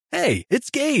Hey, it's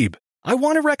Gabe. I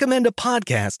want to recommend a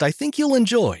podcast I think you'll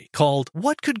enjoy called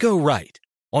What Could Go Right.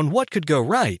 On What Could Go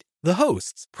Right, the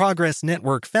hosts, Progress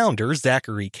Network founder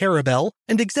Zachary Karabell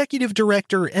and executive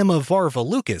director Emma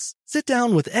Varva-Lucas, sit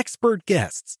down with expert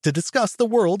guests to discuss the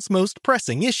world's most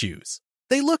pressing issues.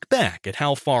 They look back at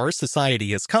how far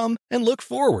society has come and look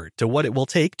forward to what it will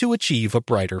take to achieve a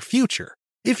brighter future.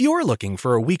 If you're looking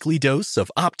for a weekly dose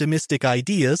of optimistic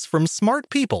ideas from smart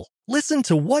people, listen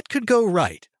to What Could Go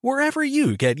Right wherever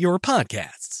you get your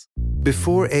podcasts.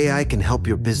 Before AI can help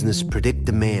your business predict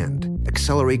demand,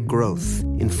 accelerate growth,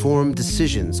 inform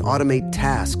decisions, automate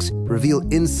tasks, reveal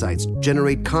insights,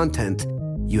 generate content,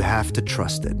 you have to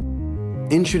trust it.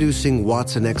 Introducing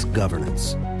watsonx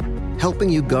Governance, helping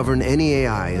you govern any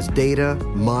AI as data,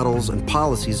 models, and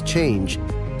policies change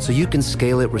so you can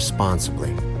scale it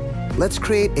responsibly. Let's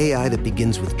create AI that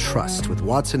begins with trust with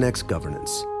watsonx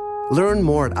Governance. Learn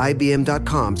more at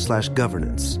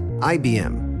ibm.com/governance.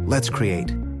 IBM, let's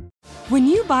create. When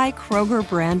you buy Kroger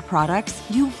brand products,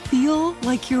 you feel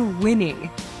like you're winning.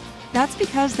 That's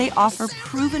because they offer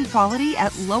proven quality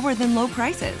at lower than low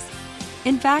prices.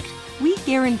 In fact, we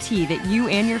guarantee that you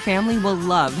and your family will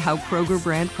love how Kroger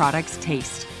brand products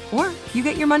taste, or you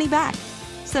get your money back.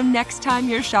 So next time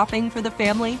you're shopping for the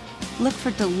family, look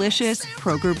for delicious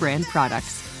Kroger brand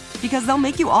products, because they'll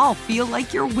make you all feel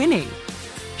like you're winning.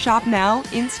 Shop now,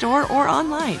 in-store, or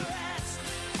online.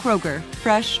 Kroger,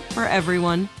 fresh for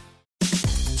everyone.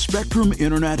 Spectrum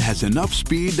Internet has enough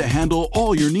speed to handle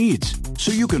all your needs,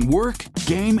 so you can work,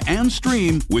 game, and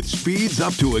stream with speeds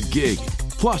up to a gig.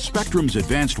 Plus, Spectrum's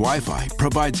advanced Wi-Fi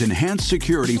provides enhanced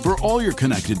security for all your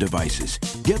connected devices.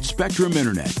 Get Spectrum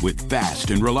Internet with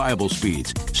fast and reliable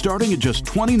speeds, starting at just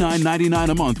 $29.99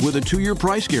 a month with a 2-year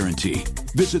price guarantee.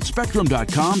 Visit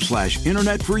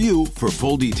spectrum.com/internet for you for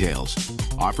full details.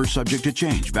 Offer subject to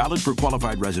change, valid for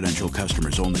qualified residential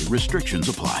customers only. Restrictions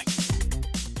apply.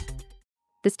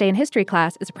 This Day in History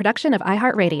class is a production of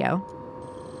iHeartRadio.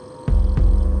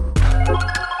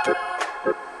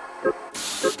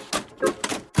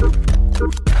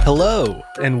 Hello,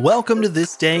 and welcome to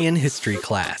This Day in History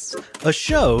class, a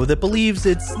show that believes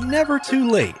it's never too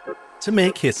late to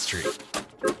make history.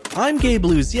 I'm Gabe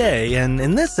Luzier, and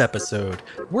in this episode,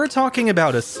 we're talking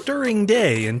about a stirring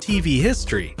day in TV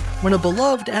history when a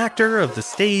beloved actor of the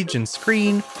stage and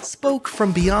screen spoke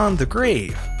from beyond the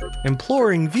grave,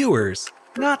 imploring viewers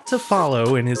not to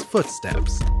follow in his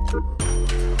footsteps.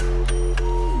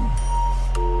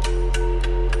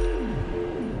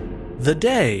 The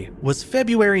day was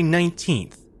February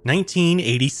 19th,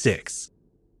 1986.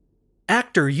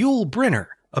 Actor Yul Brynner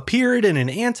appeared in an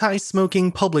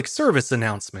anti-smoking public service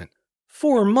announcement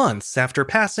 4 months after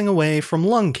passing away from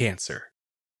lung cancer.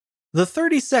 The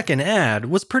 30-second ad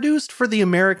was produced for the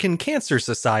American Cancer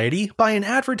Society by an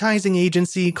advertising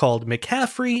agency called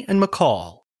McCaffrey and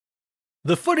McCall.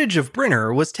 The footage of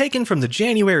Brynner was taken from the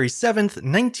January 7th,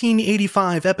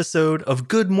 1985 episode of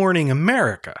Good Morning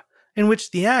America, in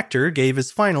which the actor gave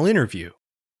his final interview.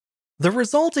 The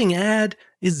resulting ad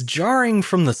is jarring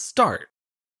from the start.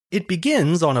 It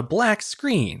begins on a black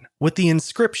screen with the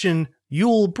inscription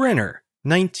Yul Brynner,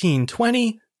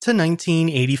 1920 to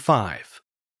 1985.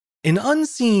 An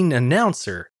unseen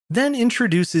announcer then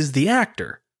introduces the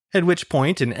actor, at which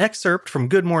point an excerpt from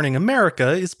Good Morning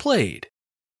America is played.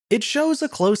 It shows a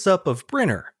close-up of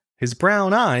Brynner, his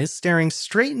brown eyes staring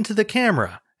straight into the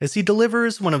camera as he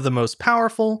delivers one of the most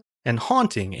powerful and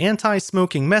haunting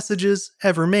anti-smoking messages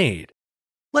ever made.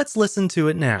 Let's listen to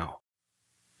it now.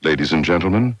 Ladies and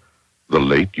gentlemen, the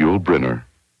late Yul Brynner.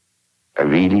 I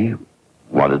really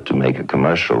wanted to make a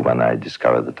commercial when I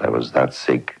discovered that I was that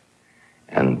sick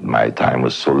and my time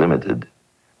was so limited.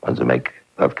 I wanted to make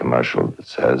that commercial that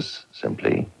says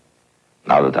simply,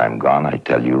 now that I'm gone, I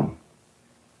tell you,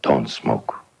 don't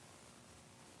smoke.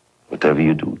 Whatever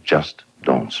you do, just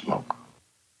don't smoke.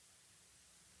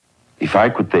 If I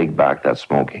could take back that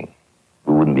smoking,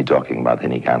 we wouldn't be talking about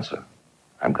any cancer.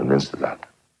 I'm convinced of that.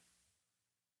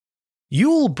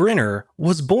 Yul Brynner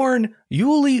was born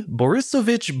Yuli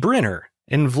Borisovich Brynner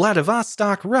in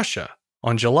Vladivostok, Russia,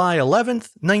 on July 11,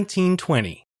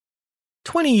 1920.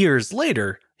 20 years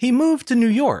later, he moved to New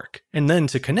York and then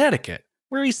to Connecticut,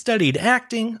 where he studied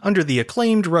acting under the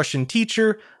acclaimed Russian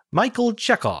teacher Michael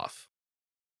Chekhov.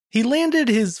 He landed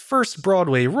his first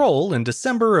Broadway role in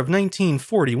December of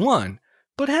 1941,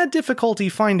 but had difficulty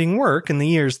finding work in the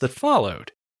years that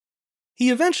followed. He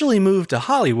eventually moved to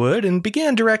Hollywood and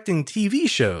began directing TV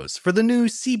shows for the new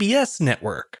CBS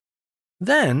network.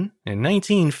 Then, in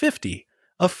 1950,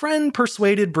 a friend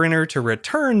persuaded Brynner to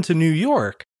return to New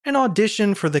York and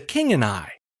audition for The King and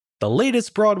I, the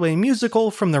latest Broadway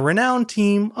musical from the renowned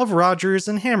team of Rodgers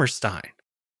and Hammerstein.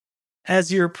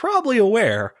 As you're probably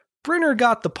aware, Brenner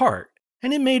got the part,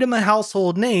 and it made him a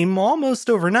household name almost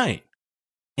overnight.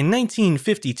 In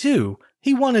 1952,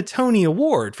 he won a Tony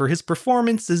Award for his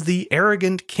performance as the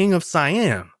arrogant King of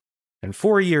Siam. And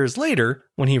 4 years later,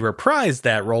 when he reprised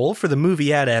that role for the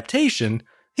movie adaptation,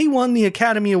 he won the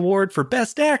Academy Award for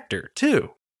Best Actor,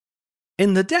 too.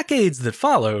 In the decades that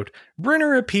followed,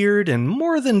 Brenner appeared in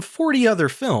more than 40 other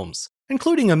films,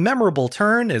 including a memorable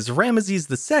turn as Ramesses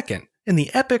II in the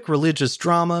epic religious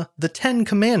drama The Ten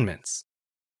Commandments.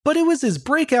 But it was his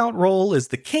breakout role as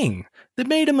the king that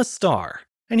made him a star,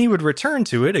 and he would return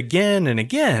to it again and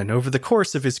again over the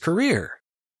course of his career.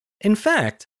 In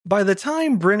fact, by the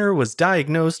time Brenner was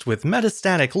diagnosed with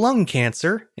metastatic lung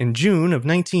cancer in June of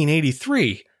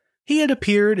 1983, he had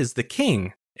appeared as the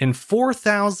king in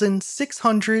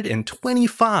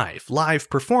 4,625 live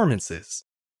performances.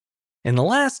 In the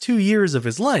last 2 years of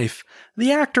his life,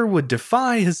 the actor would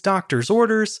defy his doctor's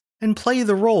orders and play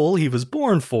the role he was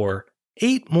born for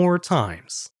 8 more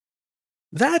times.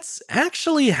 That's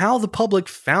actually how the public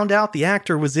found out the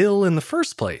actor was ill in the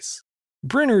first place.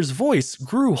 Brenner's voice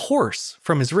grew hoarse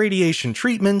from his radiation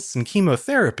treatments and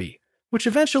chemotherapy, which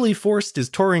eventually forced his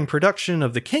touring production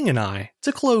of The King and I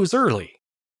to close early.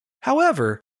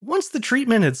 However, once the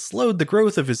treatment had slowed the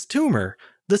growth of his tumor,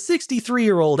 the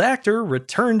 63-year-old actor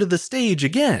returned to the stage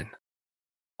again.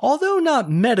 Although not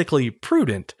medically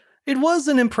prudent, it was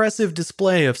an impressive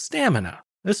display of stamina,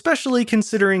 especially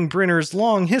considering Brenner's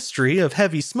long history of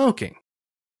heavy smoking.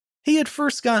 He had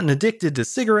first gotten addicted to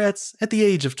cigarettes at the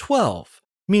age of 12,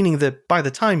 meaning that by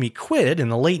the time he quit in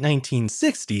the late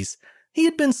 1960s, he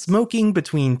had been smoking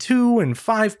between 2 and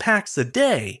 5 packs a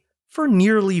day for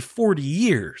nearly 40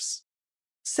 years.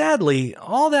 Sadly,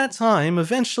 all that time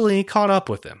eventually caught up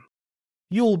with him.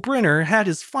 Yul Brynner had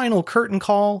his final curtain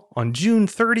call on June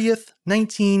 30th,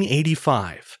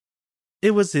 1985.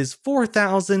 It was his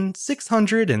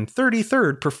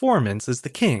 4,633rd performance as the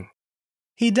king.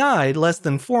 He died less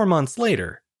than 4 months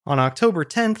later, on October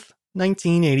 10th,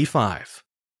 1985.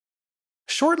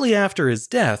 Shortly after his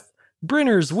death,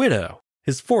 Brynner's widow,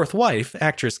 his fourth wife,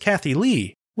 actress Kathy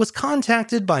Lee, was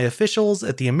contacted by officials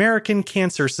at the American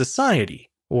Cancer Society,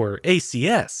 or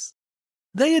ACS.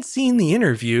 They had seen the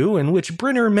interview in which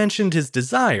Brenner mentioned his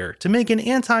desire to make an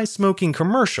anti-smoking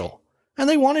commercial, and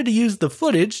they wanted to use the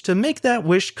footage to make that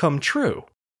wish come true.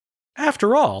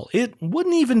 After all, it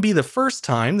wouldn't even be the first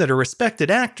time that a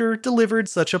respected actor delivered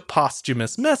such a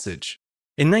posthumous message.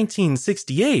 In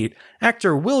 1968,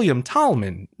 actor William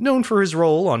Tallman, known for his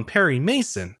role on Perry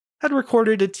Mason, had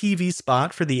recorded a TV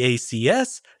spot for the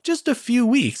ACS just a few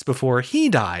weeks before he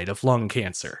died of lung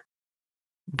cancer.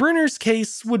 Brenner's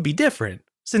case would be different,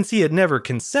 since he had never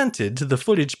consented to the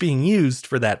footage being used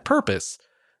for that purpose,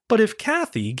 but if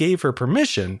Kathy gave her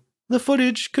permission, the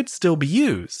footage could still be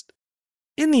used.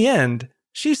 In the end,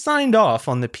 she signed off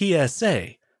on the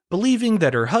PSA, believing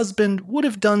that her husband would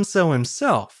have done so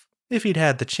himself if he'd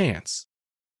had the chance.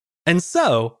 And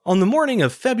so, on the morning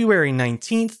of February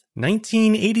 19th,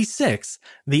 1986,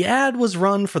 the ad was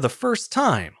run for the first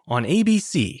time on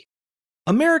ABC.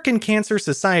 American Cancer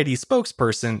Society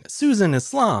spokesperson Susan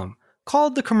Islam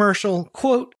called the commercial,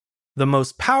 quote, "the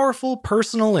most powerful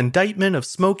personal indictment of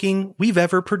smoking we've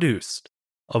ever produced.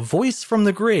 A voice from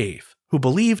the grave who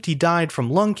believed he died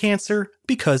from lung cancer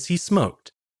because he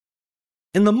smoked."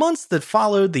 In the months that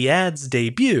followed the ad's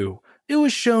debut, it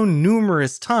was shown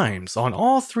numerous times on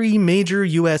all 3 major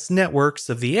US networks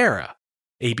of the era,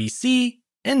 ABC,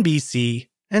 NBC,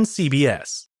 and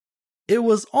CBS. It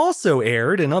was also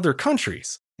aired in other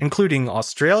countries, including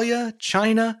Australia,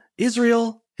 China,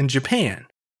 Israel, and Japan.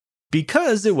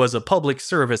 Because it was a public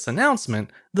service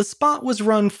announcement, the spot was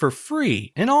run for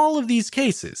free in all of these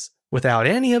cases, without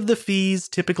any of the fees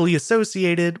typically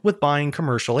associated with buying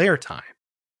commercial airtime.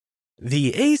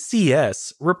 The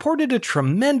ACS reported a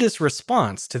tremendous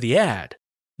response to the ad.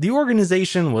 The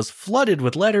organization was flooded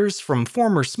with letters from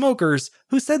former smokers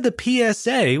who said the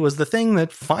PSA was the thing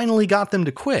that finally got them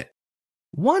to quit.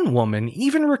 One woman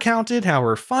even recounted how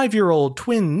her 5-year-old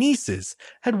twin nieces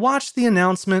had watched the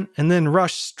announcement and then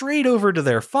rushed straight over to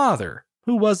their father,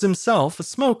 who was himself a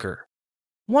smoker.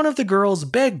 One of the girls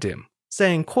begged him,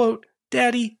 saying, quote,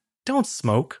 "Daddy, don't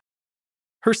smoke."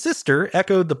 Her sister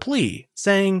echoed the plea,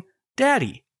 saying,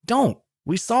 "Daddy, don't.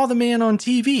 We saw the man on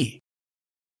TV."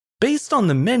 Based on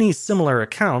the many similar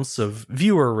accounts of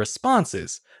viewer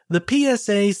responses, the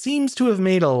PSA seems to have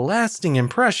made a lasting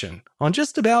impression on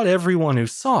just about everyone who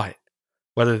saw it,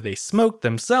 whether they smoked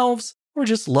themselves or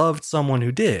just loved someone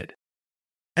who did.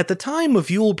 At the time of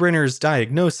Yul Brynner's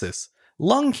diagnosis,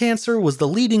 lung cancer was the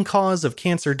leading cause of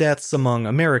cancer deaths among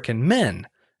American men,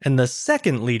 and the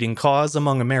second leading cause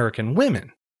among American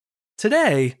women.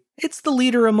 Today, it's the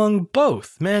leader among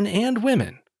both men and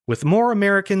women, with more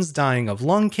Americans dying of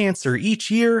lung cancer each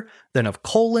year than of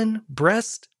colon,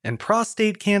 breast, and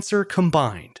prostate cancer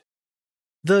combined.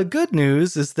 The good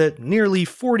news is that nearly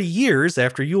 40 years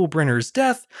after Yul Brynner's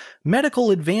death, medical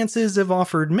advances have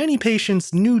offered many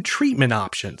patients new treatment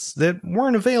options that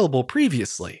weren't available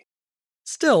previously.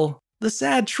 Still, the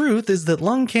sad truth is that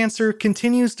lung cancer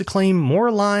continues to claim more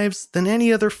lives than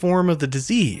any other form of the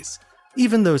disease,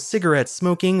 even though cigarette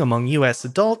smoking among US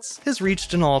adults has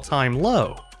reached an all-time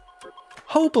low.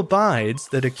 Hope abides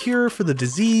that a cure for the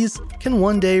disease can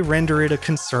one day render it a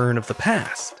concern of the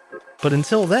past. But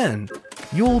until then,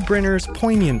 Yul Brynner's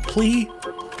poignant plea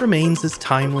remains as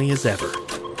timely as ever.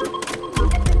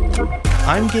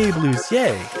 I'm Gabe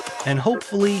Luzier, and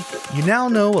hopefully you now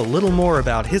know a little more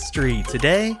about history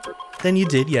today than you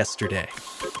did yesterday.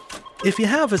 If you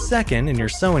have a second and you're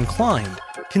so inclined,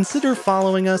 consider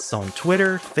following us on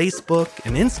Twitter, Facebook,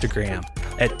 and Instagram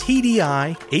at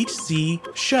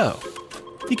TDIHC Show.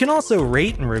 You can also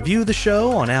rate and review the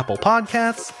show on Apple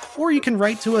Podcasts, or you can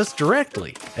write to us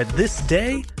directly at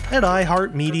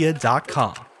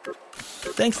thisday@iheartmedia.com.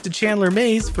 Thanks to Chandler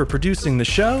Mays for producing the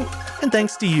show, and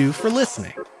thanks to you for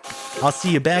listening. I'll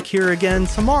see you back here again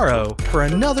tomorrow for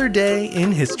another day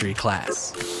in history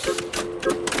class.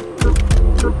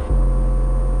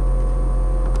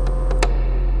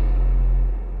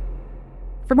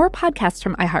 For more podcasts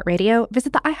from iHeartRadio,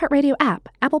 visit the iHeartRadio app,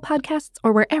 Apple Podcasts,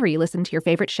 or wherever you listen to your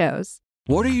favorite shows.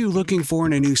 What are you looking for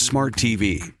in a new smart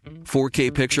TV?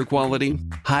 4K picture quality?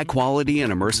 High quality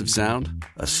and immersive sound?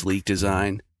 A sleek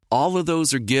design? All of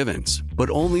those are givens, but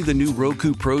only the new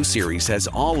Roku Pro Series has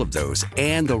all of those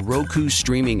and the Roku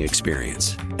streaming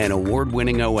experience, an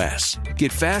award-winning OS.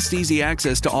 Get fast, easy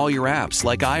access to all your apps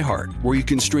like iHeart, where you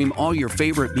can stream all your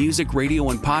favorite music, radio,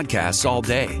 and podcasts all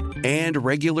day, and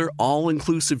regular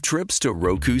all-inclusive trips to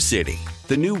Roku City.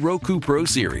 The new Roku Pro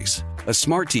Series, a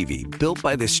smart TV built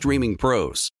by the streaming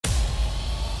pros.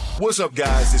 What's up,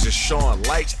 guys? This is Sean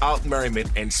Lights Out Merriman,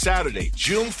 and Saturday,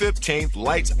 June 15th,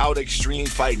 Lights Out Extreme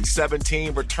Fighting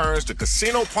 17 returns to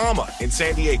Casino Palma in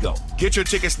San Diego. Get your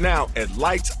tickets now at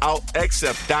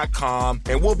lightsoutxf.com,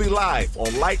 and we'll be live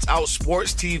on Lights Out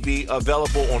Sports TV,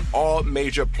 available on all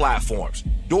major platforms.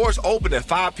 Doors open at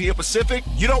 5 p.m. Pacific.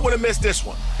 You don't want to miss this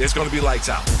one. It's going to be lights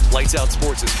out. Lights Out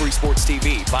Sports is free sports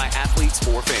TV by athletes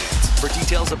for fans. For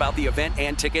details about the event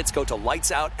and tickets, go to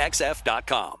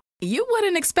lightsoutxf.com. You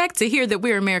wouldn't expect to hear that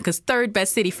we're America's third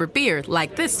best city for beer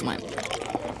like this one.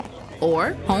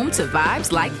 Or home to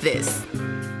vibes like this.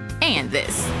 And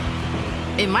this.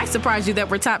 It might surprise you that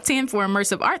we're top 10 for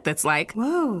immersive art that's like,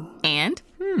 whoa. And,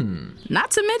 not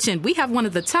to mention, we have one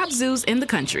of the top zoos in the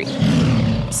country.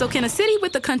 So can a city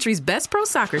with the country's best pro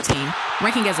soccer team,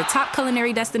 ranking as a top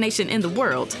culinary destination in the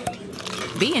world,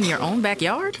 be in your own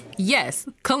backyard? Yes,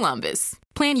 Columbus.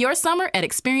 Plan your summer at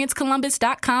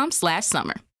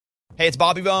experiencecolumbus.com/summer. Hey, it's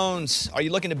Bobby Bones. Are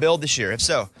you looking to build this year? If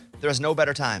so, there is no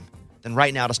better time than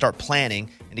right now to start planning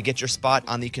and to get your spot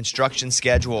on the construction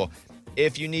schedule.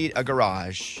 If you need a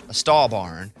garage, a stall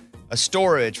barn, a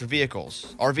storage for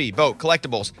vehicles, RV, boat,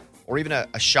 collectibles, or even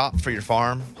a shop for your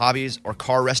farm, hobbies, or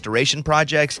car restoration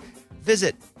projects,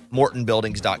 visit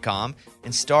MortonBuildings.com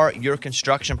and start your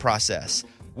construction process.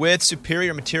 With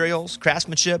superior materials,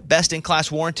 craftsmanship,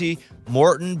 best-in-class warranty,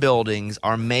 Morton Buildings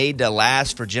are made to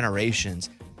last for generations.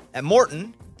 At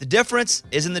Morton, the difference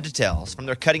is in the details. From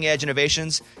their cutting-edge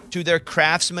innovations to their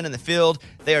craftsmen in the field,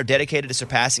 they are dedicated to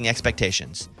surpassing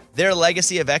expectations. Their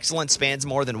legacy of excellence spans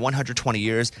more than 120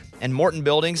 years, and Morton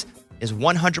Buildings is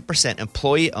 100%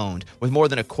 employee-owned with more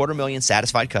than 250,000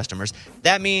 satisfied customers.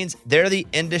 That means they're the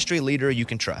industry leader you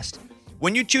can trust.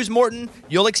 When you choose Morton,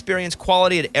 you'll experience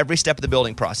quality at every step of the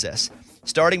building process,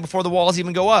 starting before the walls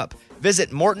even go up.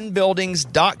 Visit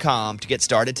MortonBuildings.com to get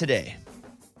started today.